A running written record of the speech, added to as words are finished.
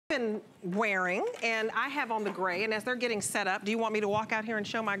been wearing, and I have on the gray, and as they're getting set up, do you want me to walk out here and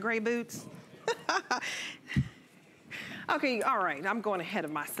show my gray boots? Okay, all right, I'm going ahead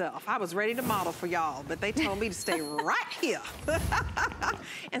of myself. I was ready to model for y'all, but they told me to stay right here.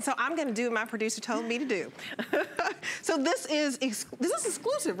 And so I'm gonna do what my producer told me to do. So this is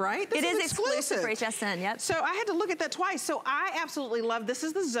exclusive, right? It is exclusive for HSN, yep. So I had to look at that twice. So I absolutely love, this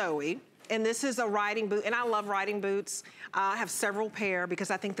is the Zoe. And this is a riding boot, and I love riding boots. I have several pair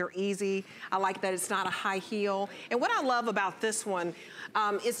because I think they're easy. I like that it's not a high heel. And what I love about this one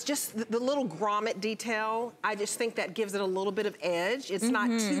is just the little grommet detail. I just think that gives it a little bit of edge. It's not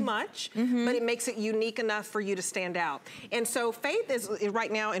too much, but it makes it unique enough for you to stand out. And so Faith is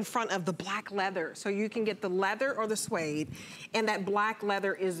right now in front of the black leather. So you can get the leather or the suede, and that black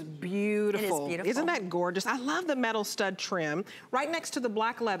leather is beautiful. It is beautiful. Isn't that gorgeous? I love the metal stud trim. Right next to the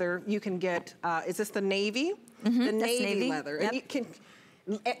black leather, you can get, is this the navy? The navy leather. Yep. And you can,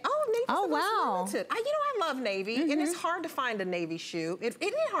 Navy's oh, wow. limited. You know I love navy, and it's hard to find a navy shoe. Isn't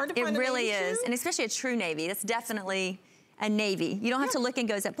it hard to find a navy shoe? It really is, and especially a true navy. That's definitely a navy. You don't have to look and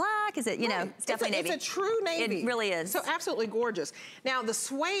go, is it black? Is it, you know, it's definitely navy. It's a true navy. It really is. So absolutely gorgeous. Now the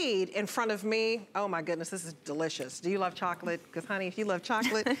suede in front of me, oh my goodness, this is delicious. Do you love chocolate? Because honey, if you love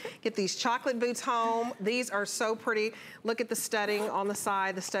chocolate, get these chocolate boots home. These are so pretty. Look at the studding on the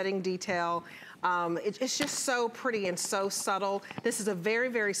side, the studding detail. It's just so pretty and so subtle. This is a very,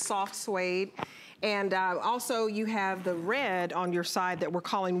 very soft suede. And also you have the red on your side that we're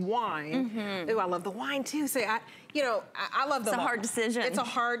calling wine. Ooh, I love the wine too. So I love them all. It's a hard decision. It's a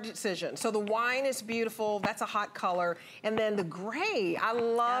hard decision. So the wine is beautiful. That's a hot color. And then the gray, I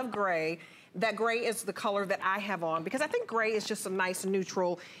love gray. That gray is the color that I have on because I think gray is just a nice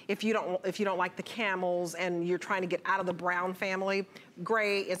neutral. If you don't like the camels and you're trying to get out of the brown family,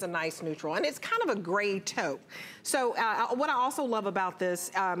 gray is a nice neutral, and it's kind of a gray taupe. So what I also love about this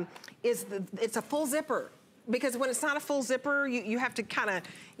is it's a full zipper. Because when it's not a full zipper, you have to kind of,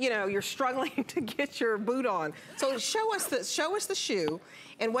 you're struggling to get your boot on. So show us the shoe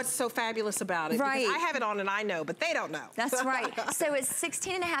and what's so fabulous about it. Right. Because I have it on and I know, but they don't know. That's right. So it's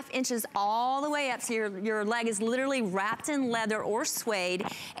 16.5 inches all the way up. So your leg is literally wrapped in leather or suede,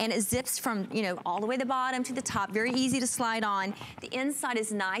 and it zips from, all the way to the bottom to the top. Very easy to slide on. The inside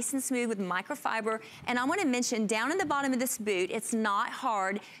is nice and smooth with microfiber. And I want to mention, down in the bottom of this boot, it's not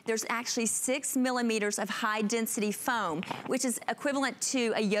hard. There's actually 6 millimeters of high density foam, which is equivalent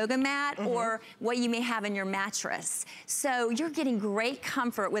to a yoga mat or what you may have in your mattress. So you're getting great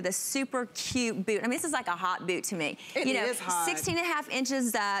comfort with a super cute boot. I mean, this is like a hot boot to me. It is hot. 16.5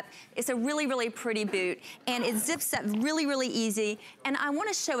 inches up. It's a really, really pretty boot, and it zips up really, really easy. And I want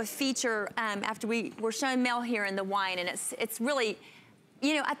to show a feature after we're showing Mel here in the wine, and it's really,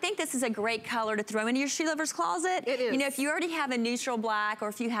 I think this is a great color to throw into your shoe lover's closet. It is. If you already have a neutral black, or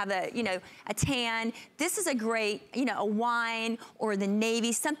if you have a tan, this is a great, a wine or the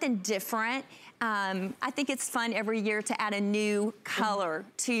navy, something different. I think it's fun every year to add a new color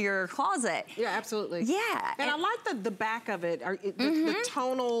to your closet. Yeah, absolutely. Yeah. And I like the back of it, the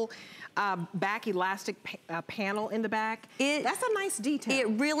tonal back elastic panel in the back. That's a nice detail.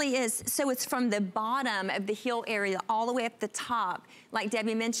 It really is. So it's from the bottom of the heel area all the way up the top, like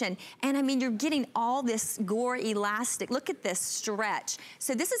Debbie mentioned. And I mean, you're getting all this gore elastic. Look at this stretch.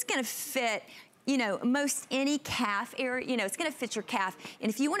 So this is gonna fit most any calf area, it's gonna fit your calf. And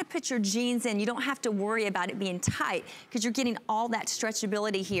if you wanna put your jeans in, you don't have to worry about it being tight because you're getting all that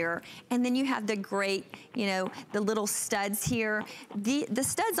stretchability here. And then you have the great, the little studs here. The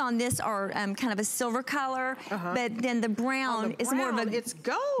studs on this are kind of a silver color, but then the brown is more of a... It's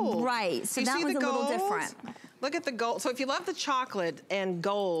gold. Right, so that one's a little different. Look at the gold. So if you love the chocolate and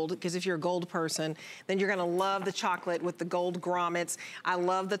gold, because if you're a gold person, then you're gonna love the chocolate with the gold grommets. I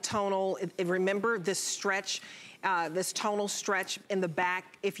love the tonal. Remember this stretch, this tonal stretch in the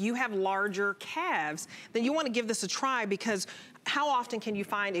back. If you have larger calves, then you wanna give this a try because how often can you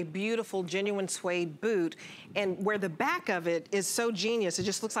find a beautiful, genuine suede boot and where the back of it is so genius, it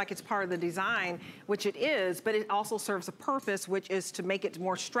just looks like it's part of the design, which it is, but it also serves a purpose, which is to make it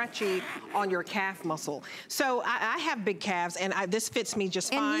more stretchy on your calf muscle. So I have big calves, and this fits me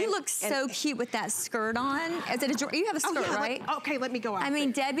just fine. And you look so cute with that skirt on. Is it you have a skirt, right? Okay, let me go out. I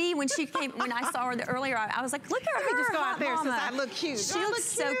mean, Debbie, when she came, when I saw her earlier, I was like, look at her. Let me just go out there mama. since I look cute. She looks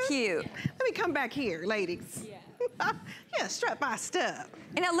so cute. Let me come back here, ladies. Yeah. Yeah, strap my stuff.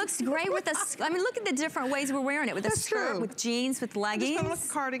 And it looks great with I mean, look at the different ways we're wearing it. With a skirt, with jeans, with leggings. Just with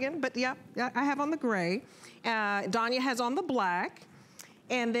a cardigan, but yeah, I have on the gray. Danya has on the black.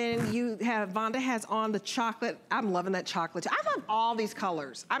 And then you have, Vonda has on the chocolate. I'm loving that chocolate. I love all these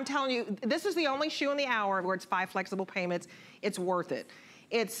colors. I'm telling you, this is the only shoe in the hour where it's 5 flexible payments. It's worth it.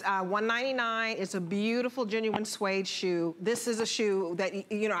 It's $199. It's a beautiful, genuine suede shoe. This is a shoe that,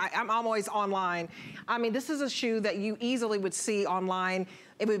 you know, I'm always online. I mean, this is a shoe that you easily would see online.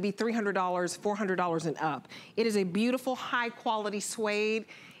 It would be $300, $400 and up. It is a beautiful, high-quality suede.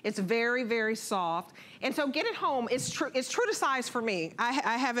 It's very, very soft. And so get it home. It's true to size for me. I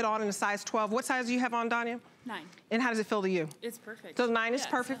have it on in a size 12. What size do you have on, Danya? 9. And how does it feel to you? It's perfect. So 9 is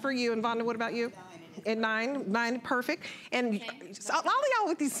perfect for you. And Vonda, what about you? At 9, perfect. And so all of y'all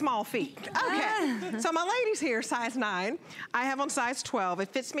with these small feet. Okay, so my ladies here, size 9. I have on size 12. It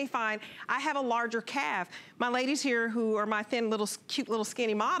fits me fine. I have a larger calf. My ladies here, who are my thin little, cute little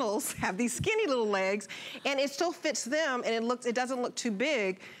skinny models, have these skinny little legs, and it still fits them, and it doesn't look too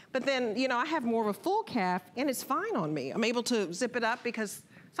big. But then, you know, I have more of a full calf, and it's fine on me. I'm able to zip it up because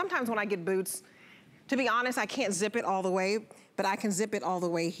sometimes when I get boots, to be honest, I can't zip it all the way, but I can zip it all the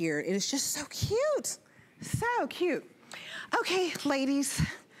way here. It is just so cute, so cute. Okay, ladies,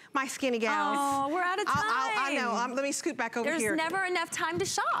 my skinny gals. Oh, we're out of time. I know, let me scoot back over here. There's never enough time to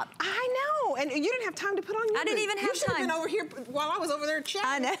shop. I know, and you didn't have time to put on your boot. I didn't even have time. You should have been over here while I was over there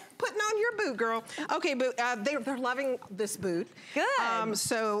chatting. I know. Putting on your boot, girl. Okay, but they're loving this boot. Good.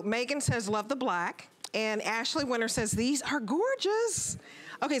 So Megan says, love the black, and Ashley Winter says, these are gorgeous.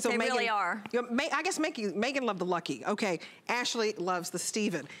 Okay, so they Megan, really are. I guess Megan loved the Lucky. Okay, Ashley loves the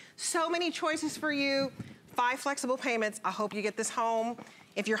Steven. So many choices for you. 5 flexible payments. I hope you get this home.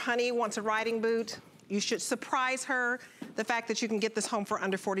 If your honey wants a riding boot, you should surprise her. The fact that you can get this home for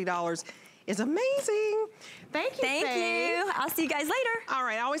under $40 is amazing. Thank you, Thank you. I'll see you guys later. All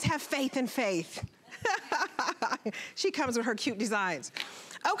right, I always have faith in Faith. She comes with her cute designs.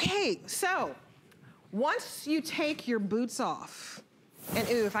 Okay, so once you take your boots off, and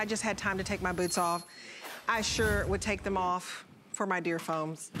ooh, if I just had time to take my boots off, I sure would take them off for my deer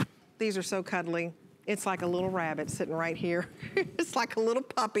foams. These are so cuddly. It's like a little rabbit sitting right here. It's like a little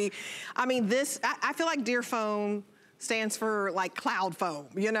puppy. I mean, I feel like deer foam stands for like cloud foam,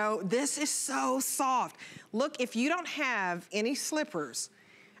 you know? This is so soft. Look, if you don't have any slippers,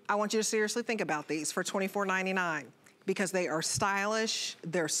 I want you to seriously think about these for $24.99 because they are stylish,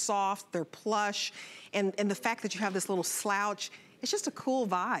 they're soft, they're plush, and the fact that you have this little slouch, it's just a cool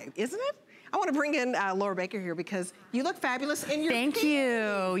vibe, isn't it? I want to bring in Laura Baker here because you look fabulous in your Thank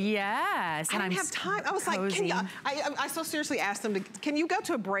you, yes. I didn't have time. I was like, I so seriously asked them, can you go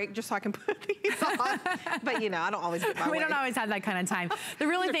to a break just so I can put these on? But you know, I don't always get my way. We don't always have that kind of time. The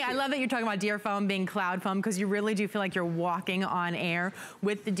really thing, I love that you're talking about deer foam being cloud foam because you really do feel like you're walking on air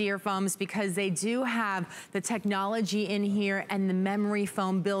with the deer foams because they do have the technology in here and the memory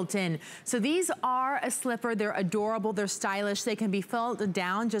foam built in. So these are a slipper, they're adorable, they're stylish, they can be folded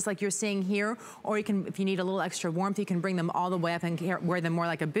down just like you're seeing here. Or you can, if you need a little extra warmth, you can bring them all the way up and wear them more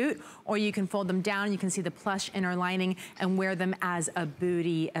like a boot, or you can fold them down, you can see the plush inner lining and wear them as a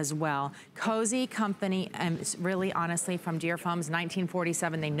bootie as well. Cozy company, and really honestly from Deer Foams,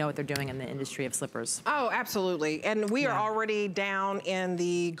 1947, they know what they're doing in the industry of slippers. Oh, absolutely. And we are already down in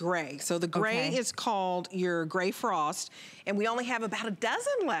the gray. So the gray is called your Gray Frost, and we only have about a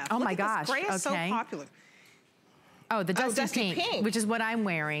dozen left. Oh my gosh, gray is so popular. Oh, the Dusty Pink, which is what I'm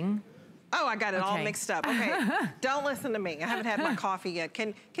wearing. Oh, I got it all mixed up. Okay, don't listen to me. I haven't had my coffee yet.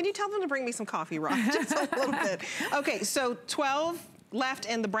 Can you tell them to bring me some coffee, Rob? Just a little bit. Okay, so 12 left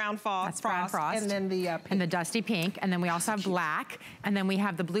in the brown frost. Brown frost. And then the pink. And the dusty pink. And then we also have black. And then we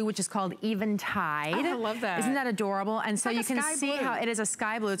have the blue, which is called Eventide. Oh, I love that. Isn't that adorable? And so you can see how it is a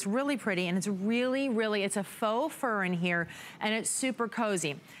sky blue. It's really pretty. And it's really, really, it's a faux fur in here. And it's super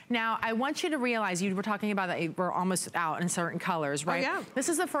cozy. Now, I want you to realize, you were talking about that we're almost out in certain colors, right? Oh, yeah. This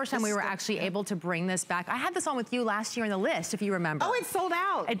is the first time we were actually able to bring this back. I had this on with you last year in the list, if you remember. Oh, it's sold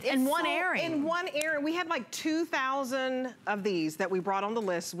out. In one airing. In one airing. We had like 2,000 of these that we brought on the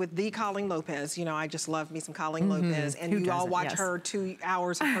list with the Colleen Lopez. You know, I just love me some Colleen Lopez. And you all watch her 2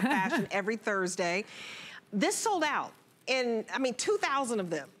 hours of her fashion every Thursday. This sold out. And I mean, 2,000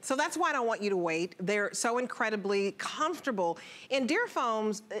 of them. So that's why I don't want you to wait. They're so incredibly comfortable. In Deer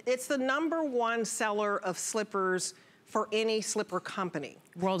Foams, it's the #1 seller of slippers for any slipper company.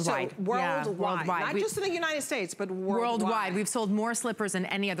 Worldwide. So, worldwide. Not just in the United States, but worldwide. We've sold more slippers than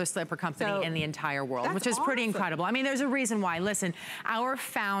any other slipper company in the entire world, which is pretty incredible. I mean, there's a reason why. Listen, our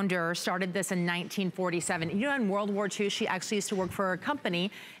founder started this in 1947. You know, in World War II, she actually used to work for a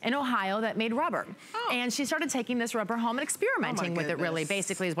company in Ohio that made rubber. And she started taking this rubber home and experimenting with it, really,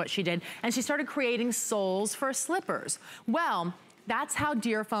 basically is what she did. And she started creating soles for slippers. Well, That's how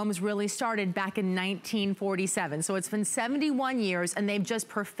Deer Foams really started back in 1947. So it's been 71 years and they've just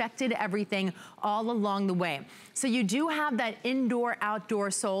perfected everything all along the way. So you do have that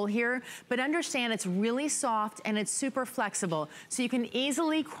indoor-outdoor sole here, but understand it's really soft and it's super flexible. So you can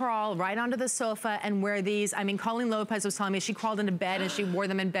easily crawl right onto the sofa and wear these. I mean, Colleen Lopez was telling me she crawled into bed and she wore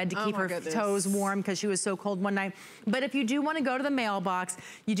them in bed to keep her toes warm because she was so cold one night. But if you do want to go to the mailbox,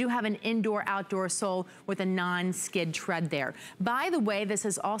 you do have an indoor-outdoor sole with a non-skid tread there. By the way, this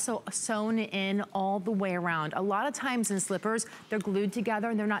is also sewn in all the way around. A lot of times in slippers, they're glued together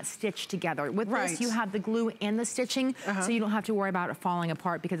and they're not stitched together. With this, you have the glue and the stitching, so you don't have to worry about it falling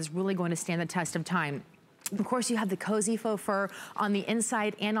apart because it's really going to stand the test of time. Of course, you have the cozy faux fur on the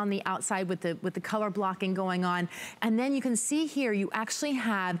inside and on the outside with the color blocking going on. And then you can see here, you actually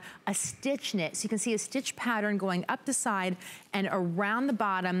have a stitch knit. So you can see a stitch pattern going up the side and around the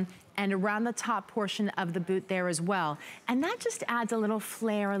bottom and around the top portion of the boot there as well. And that just adds a little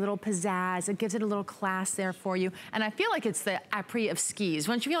flair, a little pizzazz. It gives it a little class there for you. And I feel like it's the après of skis.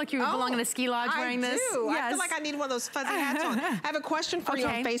 Don't you feel like you belong in a ski lodge wearing this? I do. Yes. I feel like I need one of those fuzzy hats on. I have a question for you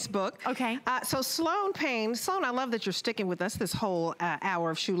on Facebook. Okay. So Sloan Payne, Sloan, I love that you're sticking with us this whole hour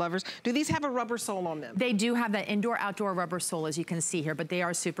of Shoe Lovers. Do these have a rubber sole on them? They do have that indoor-outdoor rubber sole, as you can see here, but they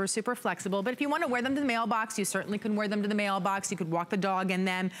are super, super flexible. But if you want to wear them to the mailbox, you certainly can wear them to the mailbox. You could walk the dog in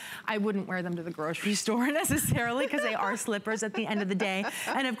them. I wouldn't wear them to the grocery store necessarily because they are slippers at the end of the day.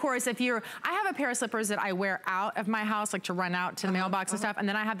 And of course, I have a pair of slippers that I wear out of my house, like to run out to the mailbox and stuff. And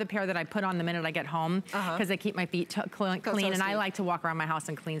then I have the pair that I put on the minute I get home because they keep my feet clean. And I like to walk around my house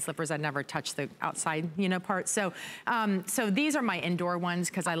in clean slippers. I never touch the outside, part. So, so these are my indoor ones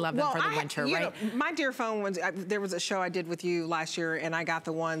because I love them for the winter, right? My Deer Foam ones, there was a show I did with you last year and I got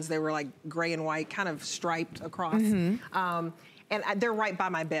the ones, they were like gray and white, kind of striped across. And they're right by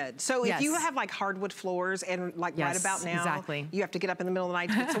my bed. So if you have like hardwood floors and like right about now, you have to get up in the middle of the night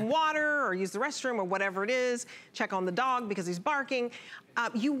to get some water or use the restroom or whatever it is, check on the dog because he's barking.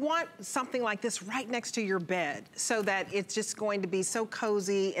 You want something like this right next to your bed so that it's just going to be so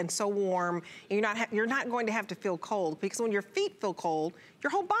cozy and so warm. And you're not going to have to feel cold because when your feet feel cold, your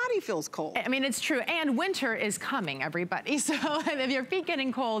whole body feels cold. I mean, it's true. And winter is coming, everybody. So if your feet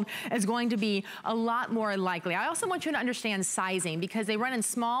getting cold is going to be a lot more likely. I also want you to understand sizing because they run in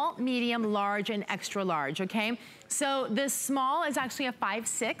small, medium, large, and extra large, okay? So this small is actually a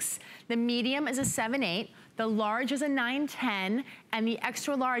 5'6", the medium is a 7'8", the large is a 9'10", and the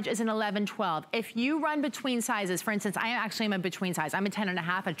extra large is an 11'12". If you run between sizes, for instance, I actually am a between size. I'm a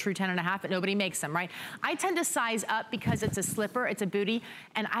 10.5, a true 10.5, but nobody makes them, right? I tend to size up because it's a slipper, it's a bootie,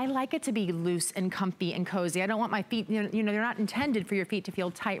 and I like it to be loose and comfy and cozy. I don't want my feet, they're not intended for your feet to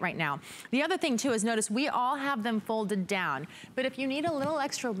feel tight right now. The other thing too is notice we all have them folded down, but if you need a little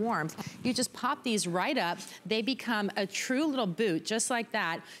extra warmth, you just pop these right up. They become a true little boot, just like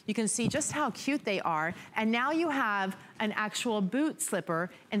that. You can see just how cute they are, and now you have an actual boot slipper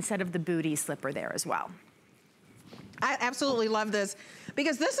instead of the booty slipper there as well. I absolutely love this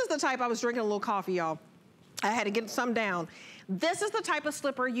because this is the type, I was drinking a little coffee, y'all. I had to get some down. This is the type of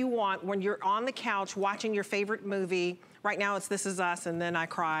slipper you want when you're on the couch watching your favorite movie. Right now it's This Is Us and then I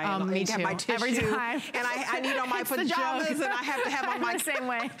cry and I have my tissue. Every time. And I need on my pajamas and I have to have on my same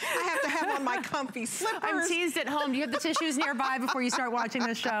way. I have to have on my comfy slippers. I'm teased at home. Do you have the tissues nearby before you start watching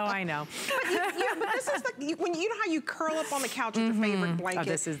the show? I know. But this is when you know how you curl up on the couch with your favorite blanket. Oh,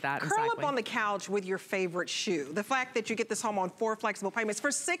 this is that. Curl up on the couch with your favorite shoe. The fact that you get this home on 4 flexible payments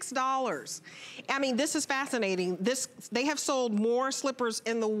for $6. I mean, this is fascinating. They have sold more slippers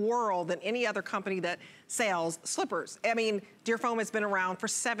in the world than any other company that sells slippers. I mean, Deer Foam has been around for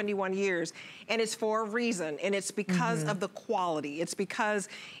 71 years, and it's for a reason, and it's because of the quality. It's because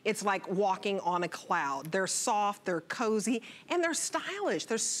it's like walking on a cloud. They're soft, they're cozy, and they're stylish.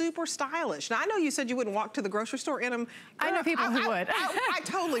 They're super stylish. Now, I know you said you wouldn't walk to the grocery store in them. I know people who would. I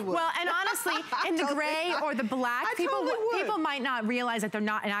totally would. Well, and honestly, in the gray or the black, people might not realize that they're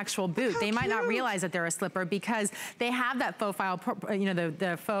not an actual boot. They might not realize that they're a slipper because they have that faux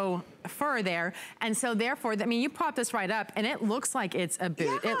the faux fur there, and so therefore, I mean, you prop this right up, and it looks like it's a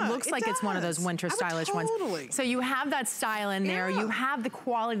boot. Yeah, it looks like it's one of those winter stylish ones. So you have that style in there. You have the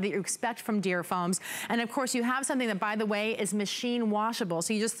quality that you expect from Deer Foams, and of course, you have something that, by the way, is machine washable.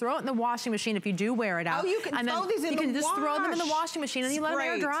 So you just throw it in the washing machine if you do wear it out. Oh, you can throw these in the wash. You can just throw them in the washing machine, and you let them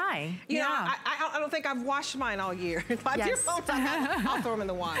air dry. You know, I don't think I've washed mine all year. My Deer Foams, I'll throw them in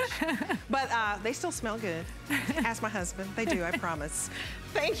the wash. But they still smell good. Ask my husband. They do, I promise.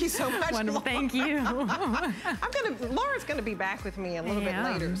 Thank you so much, Wonderful, Laura. thank you. Laura's gonna be back with me a little bit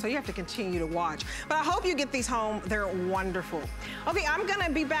later, so you have to continue to watch. But I hope you get these home. They're wonderful. Okay, I'm gonna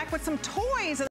be back with some toys.